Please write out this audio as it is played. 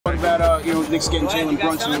about Knicks getting Jalen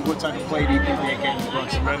Brunson? What type of play do you think they get Jalen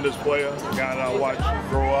Brunson? Tremendous player, a guy that I watched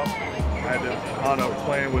grow up. I had the honor of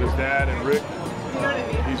playing with his dad and Rick.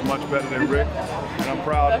 He's much better than Rick, and I'm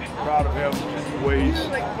proud of him, the way he's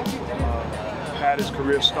had his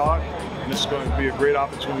career start. And this is going to be a great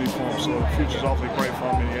opportunity for him. So the future's awfully bright for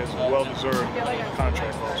him, and he has a well-deserved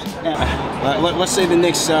contract also. Let's say the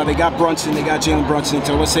Knicks, they got Brunson, they got Jalen Brunson.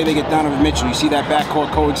 So let's say they get Donovan Mitchell. You see that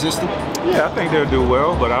backcourt coexisting? Yeah, I think they'll do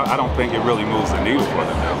well, but I don't think it really moves the needle for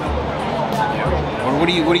them now. Or what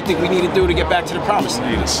do you think we need to do to get back to the promise? We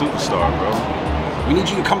need a superstar, bro. We need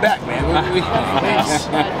you to come back, man.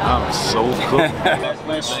 I'm so good.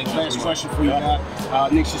 Last question for you,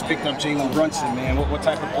 Knicks just picked up Jalen Brunson, man. What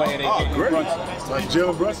type of player they get? Great. Like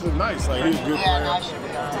Jalen Brunson is nice. Like he's a good player.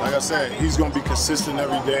 Like I said, he's gonna be consistent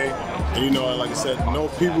every day. And like I said,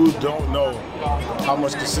 people don't know how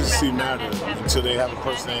much consistency matters until they have a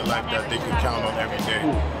person in life that they can count on every day.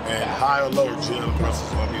 And high or low, Jalen Brunson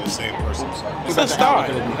is gonna be the same person. It's a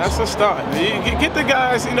start. That's a start. You get the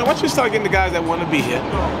guys. Once you start getting the guys that want to be here,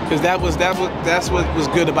 because that's what was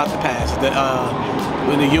good about the past.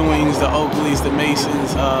 With the Ewings, the Oakleys, the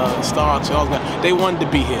Masons, Starks, all those guys, they wanted to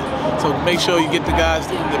be here. So make sure you get the guys,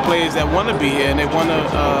 the players that want to be here, and they want to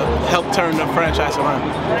help turn the franchise around.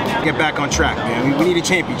 Get back on track, man. We need a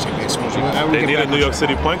championship. They need a New York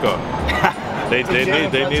City point guard. They need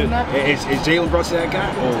it. Is Jalen Brunson that guy?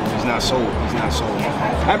 Oh, he's not sold. He's not sold.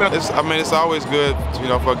 How about this? I mean, it's always good,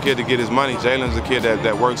 for a kid to get his money. Jalen's a kid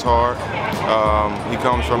that works hard. He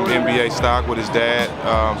comes from NBA stock with his dad.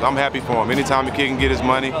 I'm happy for him. Anytime a kid can get his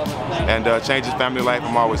money and change his family life,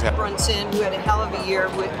 I'm always happy. Brunson, who had a hell of a year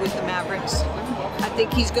with the Mavericks. I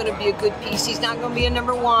think he's going to be a good piece. He's not going to be a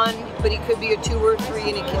 #1, but he could be a 2 or 3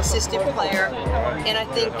 and a consistent player. And I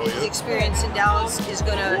think his experience in Dallas is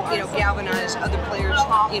going to, galvanize other players, to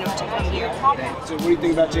come here. So what do you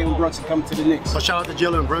think about Jalen Brunson coming to the Knicks? Well, shout out to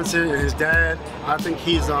Jalen Brunson and his dad. I think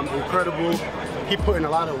he's incredible. He put in a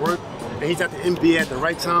lot of work, and he's at the NBA at the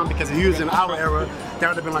right time, because if he was in our era, that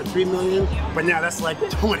would have been like $3 million, but now that's like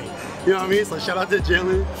 20. You know what I mean? So shout out to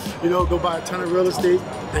Jalen. Go buy a ton of real estate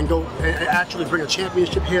and go and actually bring a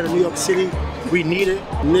championship here to New York City. We need it.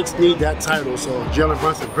 Knicks need that title, so Jalen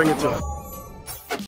Brunson, bring it to us.